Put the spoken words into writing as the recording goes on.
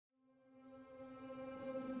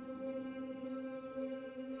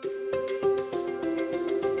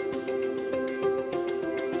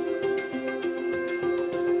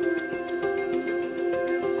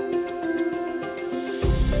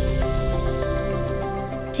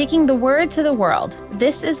Taking the word to the world,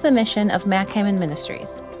 this is the mission of Hammond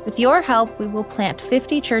Ministries. With your help, we will plant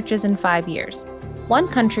 50 churches in 5 years. One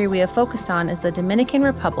country we have focused on is the Dominican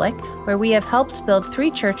Republic, where we have helped build 3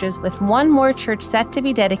 churches with 1 more church set to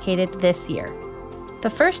be dedicated this year. The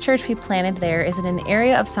first church we planted there is in an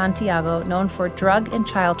area of Santiago known for drug and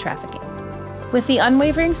child trafficking. With the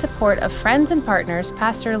unwavering support of friends and partners,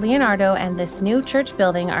 Pastor Leonardo and this new church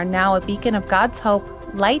building are now a beacon of God's hope,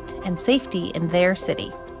 light, and safety in their city.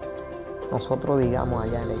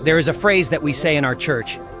 There is a phrase that we say in our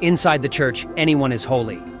church, inside the church, anyone is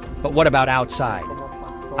holy. But what about outside?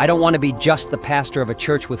 I don't want to be just the pastor of a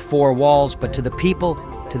church with 4 walls, but to the people,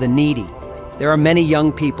 to the needy. There are many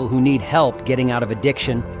young people who need help getting out of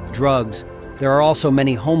addiction, drugs. There are also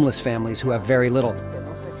many homeless families who have very little.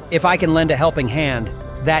 If I can lend a helping hand,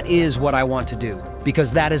 that is what I want to do,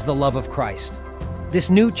 because that is the love of Christ. This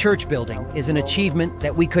new church building is an achievement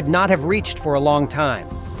that we could not have reached for a long time.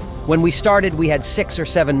 When we started, we had 6 or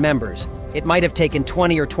 7 members. It might have taken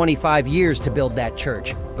 20 or 25 years to build that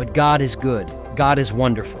church, but God is good. God is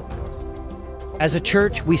wonderful. As a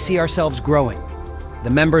church, we see ourselves growing.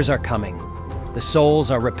 The members are coming. The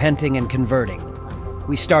souls are repenting and converting.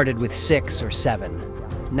 We started with 6 or 7.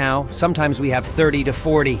 Now, sometimes we have 30 to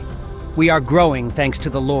 40. We are growing thanks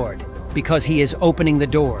to the Lord, because He is opening the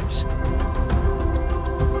doors.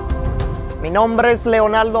 Mi nombre es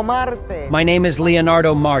Leonardo Marte. My name is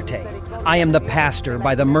Leonardo Marte. I am the pastor,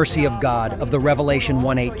 by the mercy of God, of the Revelation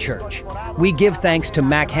 1:8 Church. We give thanks to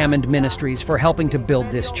Hammond Ministries for helping to build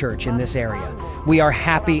this church in this area. We are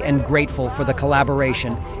happy and grateful for the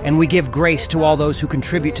collaboration, and we give grace to all those who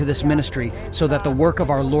contribute to this ministry so that the work of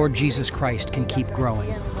our Lord Jesus Christ can keep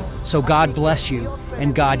growing. So God bless you,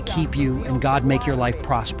 and God keep you, and God make your life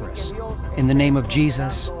prosperous. In the name of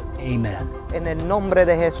Jesus, amen. En el nombre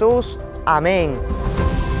de Jesús, amén.